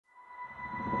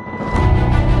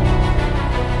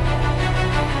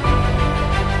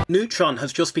Neutron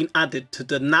has just been added to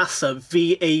the NASA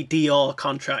Vadr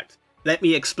contract. Let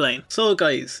me explain. So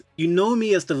guys, you know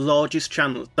me as the largest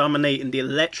channel dominating the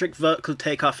electric vertical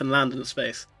takeoff and landing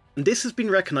space, and this has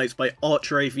been recognised by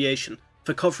Archer Aviation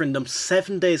for covering them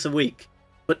 7 days a week.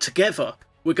 But together,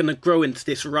 we're going to grow into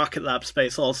this Rocket Lab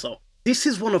space also. This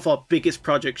is one of our biggest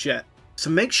projects yet, so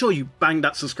make sure you bang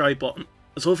that subscribe button,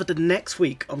 as over the next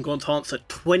week I'm going to answer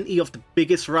 20 of the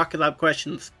biggest Rocket Lab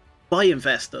questions by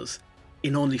investors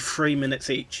in only 3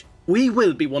 minutes each. We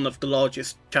will be one of the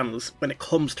largest channels when it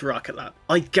comes to Rocket Lab,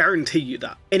 I guarantee you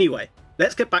that. Anyway,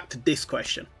 let's get back to this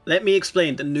question. Let me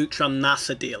explain the Neutron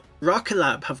NASA deal. Rocket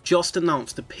Lab have just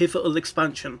announced a pivotal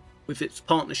expansion with its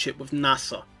partnership with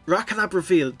NASA. Rocket Lab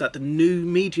revealed that the new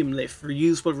medium-lift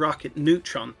reusable rocket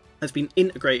Neutron has been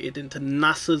integrated into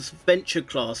NASA's Venture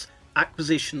Class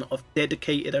Acquisition of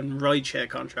Dedicated and Rideshare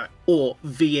contract, or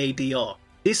VADR.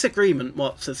 This agreement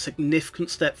marks a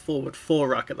significant step forward for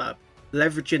Rocket Lab,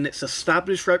 leveraging its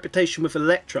established reputation with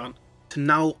Electron to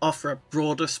now offer a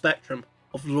broader spectrum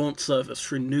of launch service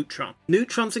through Neutron.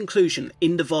 Neutron's inclusion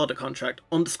in the Vadr contract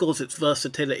underscores its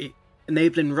versatility,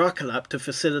 enabling Rocket Lab to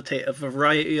facilitate a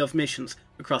variety of missions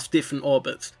across different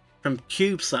orbits, from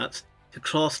CubeSats to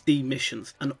Class D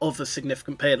missions and other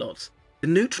significant payloads. The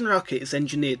Neutron rocket is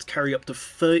engineered to carry up to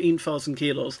 13,000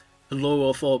 kilos to low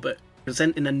Earth orbit,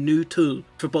 presenting a new tool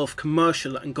for both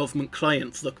commercial and government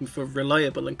clients looking for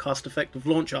reliable and cost-effective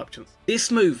launch options.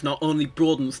 This move not only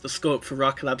broadens the scope for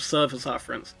Rocket Lab's service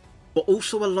offerings, but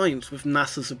also aligns with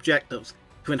NASA's objectives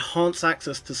to enhance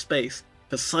access to space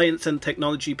for science and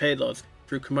technology payloads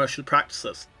through commercial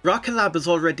practices. Rocket Lab has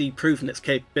already proven its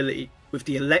capability with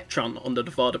the Electron under the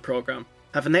Vadr program,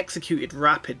 having executed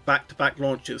rapid back-to-back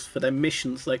launches for their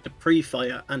missions like the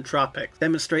Pre-Fire and Tropics,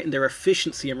 demonstrating their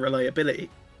efficiency and reliability.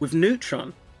 With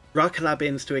Neutron, Rocket Lab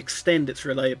aims to extend its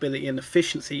reliability and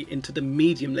efficiency into the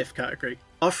medium lift category,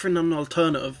 offering an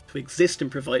alternative to existing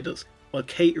providers while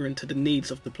catering to the needs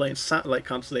of deploying satellite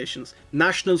constellations,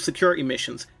 national security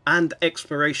missions, and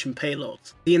exploration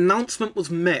payloads. The announcement was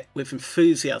met with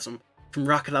enthusiasm from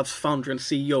Rocket Lab's founder and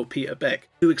CEO Peter Beck,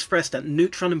 who expressed that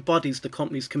Neutron embodies the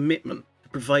company's commitment to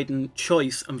providing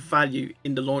choice and value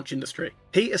in the launch industry.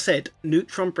 Peter said,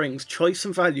 "Neutron brings choice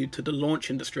and value to the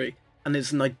launch industry and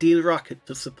is an ideal rocket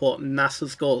to support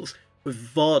NASA's goals,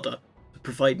 with Vadr to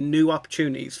provide new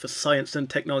opportunities for science and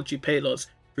technology payloads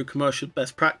through commercial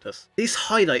best practice." This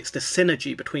highlights the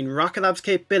synergy between Rocket Lab's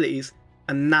capabilities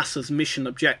and NASA's mission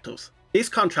objectives. This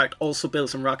contract also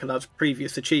builds on Rocket Lab's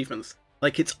previous achievements,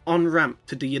 like its on-ramp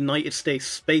to the United States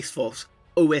Space Force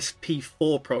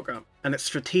OSP-4 program and its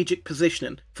strategic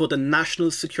positioning for the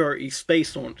National Security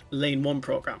Space Launch Lane 1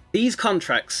 program. These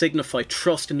contracts signify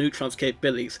trust in Neutron's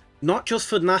capabilities, not just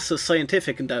for NASA's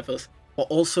scientific endeavours, but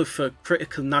also for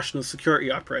critical national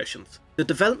security operations. The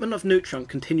development of Neutron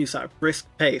continues at a brisk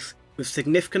pace, with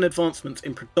significant advancements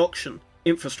in production,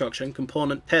 infrastructure and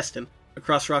component testing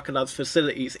across Rocket Lab's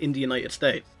facilities in the United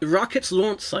States. The rocket's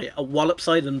launch site at Wallops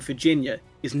Island, Virginia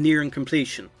is nearing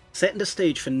completion, setting the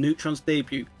stage for Neutron's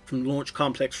debut from Launch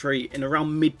Complex 3 in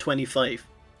around mid-25.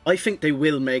 I think they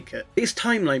will make it. This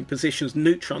timeline positions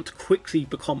Neutron to quickly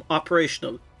become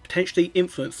operational, potentially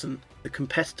influencing the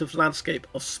competitive landscape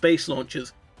of space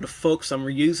launches with a focus on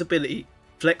reusability,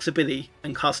 flexibility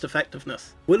and cost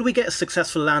effectiveness. Will we get a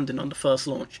successful landing on the first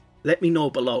launch? Let me know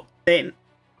below. Then,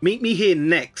 meet me here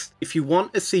next if you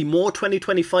want to see more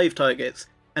 2025 targets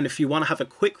and if you want to have a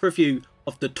quick review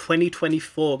of the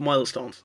 2024 milestones.